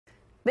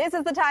This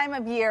is the time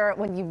of year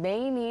when you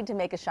may need to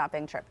make a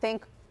shopping trip.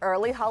 Think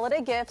early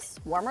holiday gifts,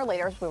 warmer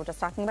later. We were just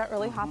talking about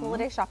early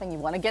holiday shopping. You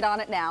want to get on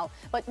it now.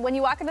 But when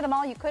you walk into the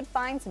mall, you could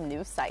find some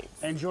new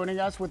sights. And joining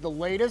us with the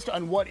latest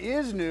on what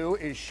is new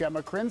is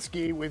Shema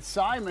Krisky with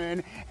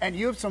Simon. And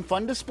you have some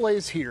fun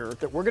displays here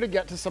that we're going to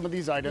get to some of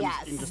these items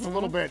in just a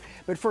little bit.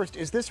 But first,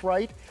 is this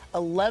right?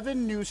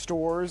 11 new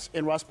stores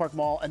in Ross Park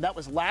Mall, and that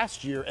was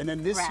last year. And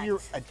then this year,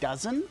 a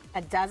dozen?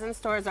 A dozen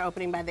stores are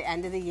opening by the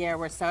end of the year.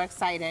 We're so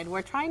excited.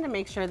 We're trying to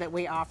make sure that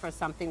we offer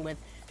something with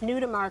new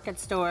to market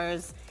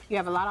stores. You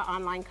have a lot of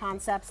online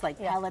concepts like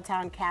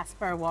Peloton,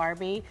 Casper,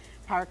 Warby,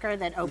 Parker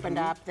that opened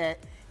up that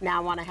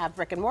now want to have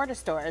brick and mortar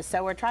stores.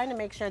 So we're trying to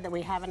make sure that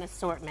we have an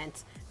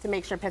assortment to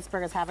make sure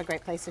Pittsburghers have a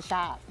great place to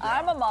shop.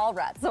 I'm a mall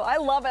rat, so I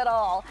love it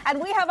all.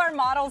 And we have our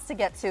models to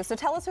get to, so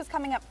tell us who's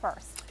coming up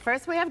first.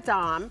 First we have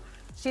Dom.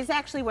 She's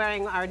actually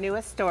wearing our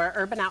newest store.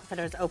 Urban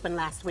Outfitters opened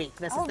last week.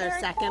 This is their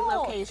second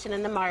location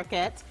in the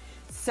market.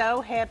 So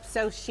hip,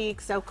 so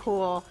chic, so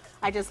cool.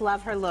 I just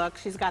love her look.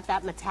 She's got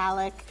that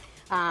metallic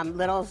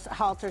little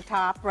halter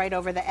top right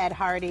over the Ed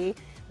Hardy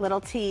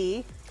little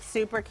tee.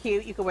 Super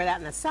cute. You could wear that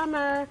in the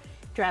summer,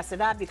 dress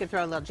it up. You could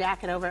throw a little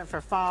jacket over it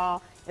for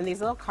fall. And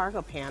these little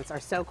cargo pants are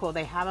so cool.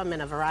 They have them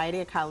in a variety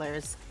of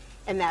colors.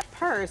 And that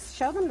purse,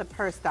 show them the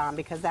purse, Dom,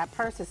 because that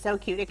purse is so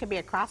cute. It could be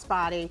a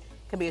crossbody, it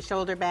could be a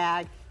shoulder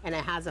bag, and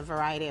it has a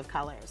variety of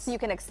colors. So you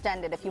can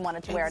extend it if you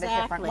wanted to wear it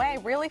a different way.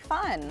 Really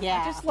fun.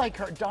 Yeah. I just like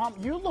her. Dom,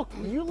 you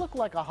look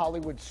like a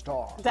Hollywood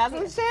star.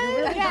 Doesn't she?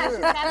 Really Yeah, do.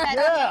 she's got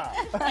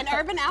that. And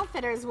Urban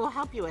Outfitters will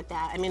help you with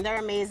that. I mean, they're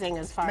amazing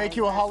as far as Make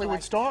you a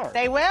Hollywood star.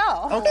 They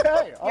will. Okay.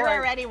 You're all right.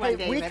 already one,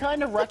 David. We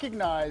kind of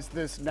recognize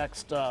this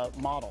next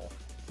model.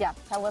 Yeah,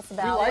 tell us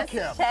about We like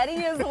him.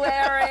 Teddy is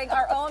wearing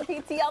our own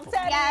PTL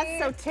Teddy. Yes,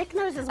 so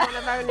Tickner's is one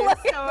of our new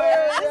stores.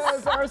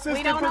 Yes, our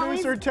assistant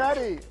producer,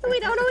 Teddy.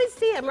 We don't always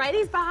see him, right?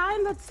 He's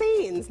behind the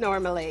scenes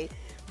normally.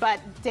 But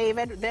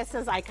David, this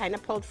is, I kind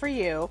of pulled for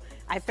you.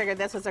 I figured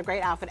this was a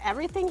great outfit.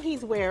 Everything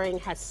he's wearing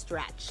has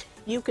stretch.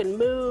 You can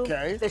move.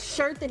 Okay. The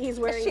shirt that he's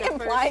wearing. Is she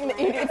implying that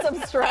you need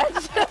some stretch?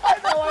 No,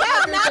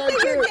 not that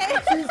you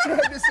did. She's trying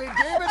to say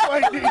David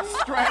might need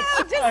stretch.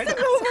 Just to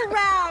move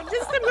around.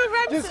 Just to move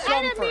around. Just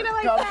I didn't mean it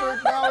like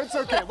comfort. that. No, it's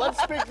okay.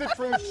 Let's speak the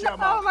truth,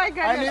 Shema. Oh my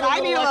goodness. I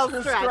need a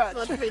little stretch. extra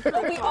Let's be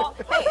truthful. We all,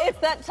 hey, it's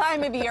that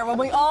time of year when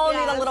we all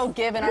need a little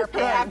give in our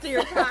pants. After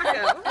your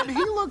taco. And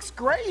he looks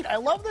great. I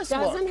love this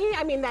look. Doesn't he?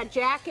 I mean, that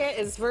jacket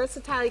is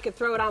versatile. You could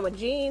throw it on with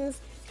jeans.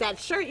 That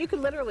shirt, you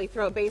could literally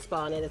throw a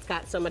baseball in it. It's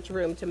got so much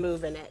room to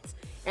move in it.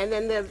 And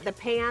then the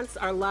pants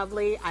are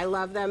lovely. I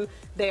love them.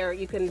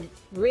 You can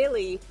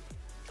really,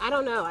 I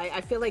don't know. I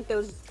feel like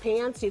those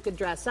pants, you could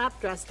dress up,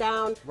 dress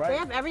down. Right. They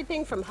have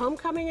everything from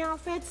homecoming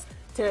outfits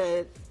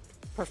to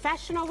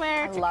professional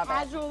wear to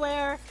casual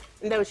wear.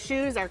 And those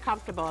shoes are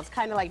comfortable. It's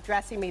kind of like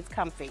dressy meets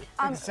comfy.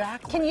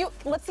 Exactly.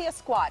 Let's see a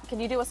squat. Can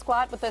you do a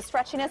squat with the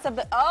stretchiness of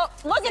the,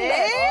 look at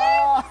this.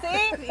 Oh.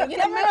 See? You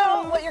never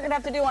know what you're going to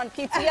have to do on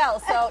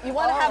PTL, so you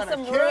want to have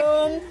some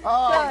room.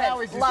 Now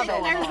he's Love just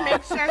it.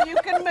 Make sure you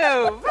can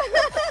move.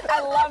 I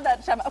love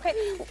that, Shema.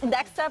 Okay,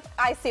 next up,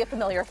 I see a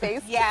familiar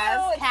face.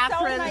 Yes, too.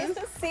 Catherine. It's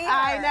so nice to see her.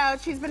 I know.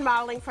 She's been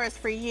modeling for us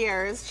for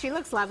years. She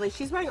looks lovely.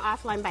 She's wearing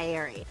Offline by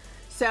Aerie.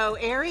 So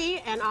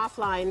Aerie and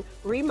Offline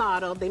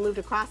remodeled. They moved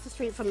across the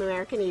street from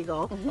American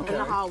Eagle in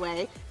the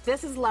hallway.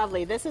 This is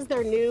lovely. This is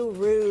their new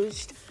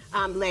ruched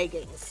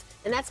leggings.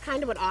 And that's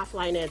kind of what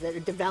Offline is.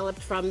 It developed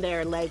from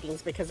their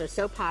leggings because they're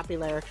so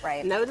popular.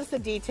 Right. Notice the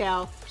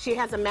detail. She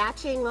has a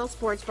matching little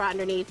sports bra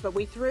underneath, but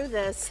we threw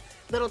this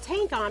little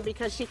tank on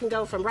because she can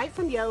go right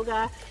from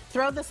yoga,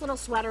 throw this little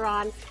sweater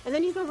on, and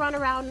then you can run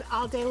around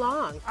all day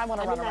long. I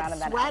want to run around in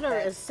that sweater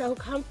outfit. is so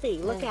comfy.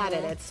 Look at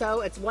it.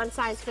 It's one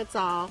size fits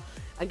all.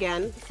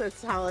 Again, so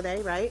it's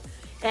holiday, right?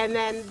 And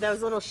then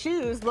those little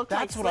shoes look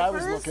like slippers. That's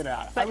what I was looking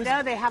at. But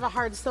no, they have a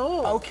hard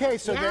sole. Okay,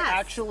 so they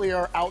actually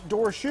are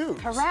outdoor shoes.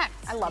 Correct.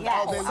 I love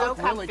that. Oh, they so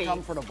look really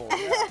comfortable.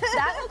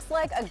 That looks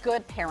like a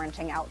good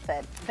parenting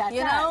outfit. That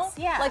you does, know?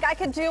 yeah. Like I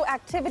could do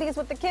activities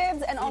with the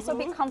kids and also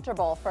be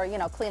comfortable for,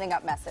 cleaning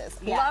up messes.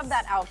 Yes. Love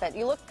that outfit.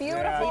 You look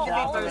beautiful. Need to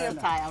all be of you.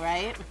 versatile,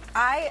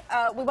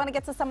 right? We want to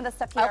get to some of the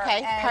stuff here.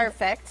 Okay, and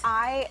perfect.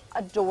 I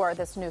adore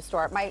this new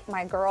store.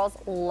 My girls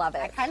love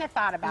it. I kind of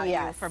thought about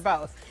you for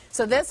both.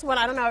 So this one,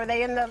 I don't know, are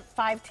they in the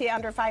 5T,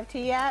 under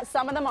 5T yet?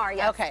 Some of them are,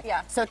 yes. Okay.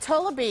 Yeah. So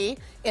Tola B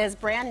is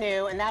brand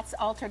new, and that's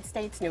Altered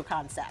State's new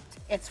concept.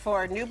 It's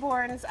for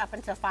newborns up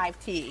until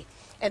 5T.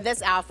 And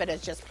this outfit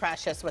is just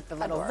precious with the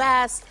little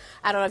vest.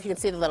 I don't know if you can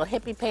see the little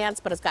hippie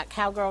pants, but it's got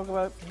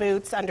cowgirl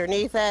boots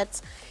underneath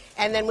it.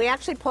 And then we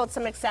actually pulled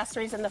some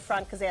accessories in the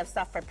front because they have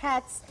stuff for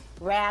pets,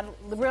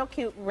 real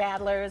cute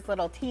rattlers,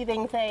 little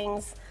teething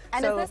things.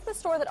 And is this the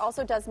store that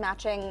also does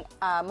matching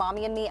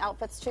Mommy and Me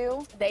outfits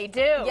too? They do,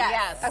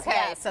 yes. Okay.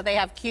 Yes. So they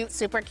have cute,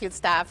 super cute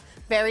stuff,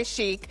 very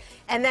chic.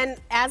 And then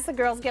as the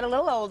girls get a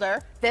little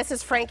older, this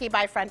is Frankie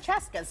by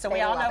Francesca's. So we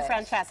all know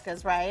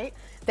Francesca's, right?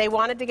 They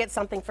wanted to get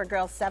something for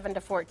girls 7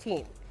 to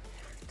 14.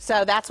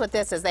 So that's what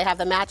this is. They have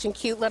the matching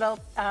cute little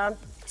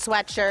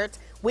sweatshirt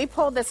We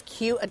pulled this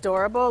cute,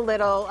 adorable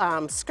little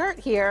skirt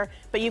here,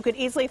 but you could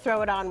easily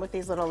throw it on with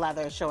these little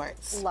leather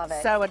shorts. Love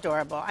it. So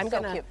adorable. I'm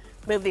going to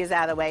move these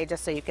out of the way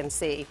just so you can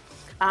see.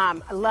 I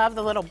love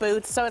the little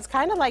boots. So it's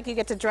kind of like you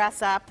get to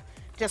dress up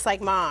just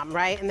like mom,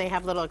 right? And they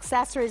have little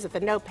accessories with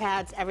the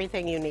notepads,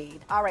 everything you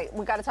need. All right,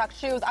 we've got to talk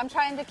shoes. I'm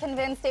trying to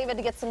convince David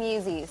to get some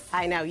Yeezys.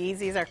 I know,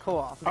 Yeezys are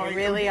cool. They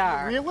really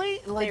are. Really?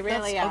 Like, they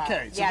really are.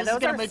 Okay, so yeah, this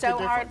those is are make so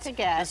hard to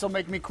get. This will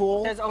make me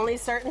cool? There's only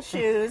certain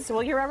shoes.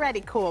 Well, you're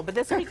already cool, but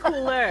this will be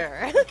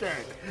cooler. Okay.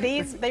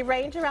 These, they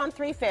range around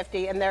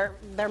 $350, and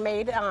they're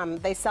made,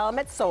 they sell them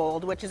at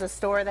Sold, which is a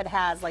store that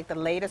has like the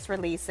latest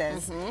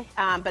releases,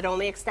 but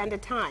only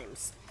extended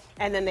times.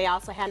 And then they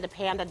also had the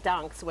Panda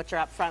Dunks, which are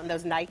up front, and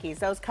those Nikes.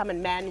 Those come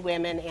in men,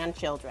 women, and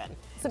children.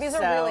 So these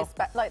are really,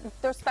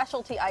 they're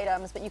specialty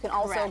items, but you can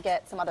also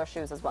get some other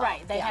shoes as well.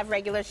 Right, they have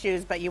regular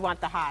shoes, but you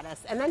want the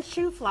hottest. And then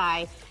Shoe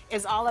Fly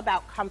is all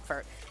about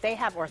comfort. They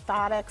have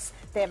orthotics,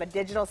 they have a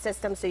digital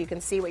system so you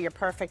can see what your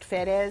perfect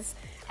fit is.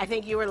 I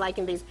think you were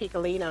liking these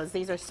Picolinos.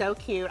 These are so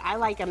cute. I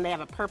like them. They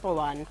have a purple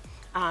one.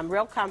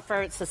 Real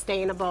comfort,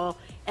 sustainable.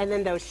 And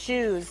then those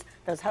shoes,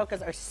 those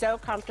Hokas are so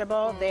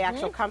comfortable. The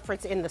actual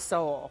comfort's in the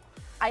sole.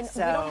 We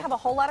don't have a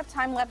whole lot of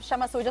time left,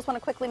 Shema, so we just want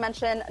to quickly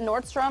mention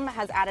Nordstrom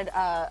has added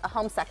a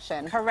home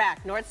section.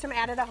 Correct. Nordstrom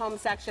added a home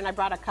section. I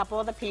brought a couple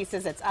of the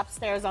pieces. It's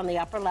upstairs on the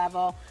upper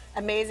level.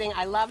 Amazing.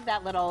 I love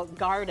that little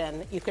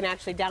garden. You can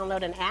actually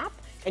download an app,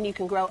 and you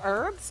can grow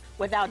herbs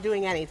without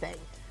doing anything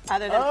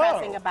other than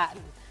pressing a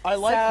button. I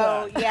like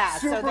that. Yeah,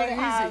 super so they easy.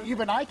 have,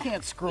 Even I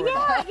can't screw it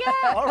up.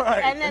 Yeah. All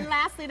right. And then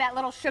lastly, that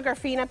little Sugar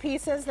Fina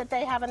pieces that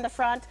they have in the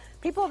front.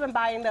 People have been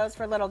buying those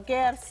for little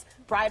gifts,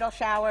 bridal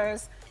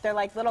showers. They're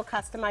like little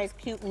customized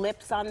cute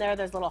lips on there.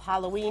 There's little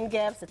Halloween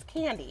gifts. It's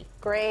candy.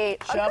 Great.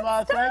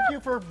 Shema, thank you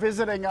for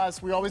visiting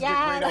us. We always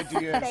get great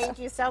ideas. Thank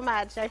you so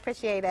much. I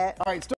appreciate it. All right.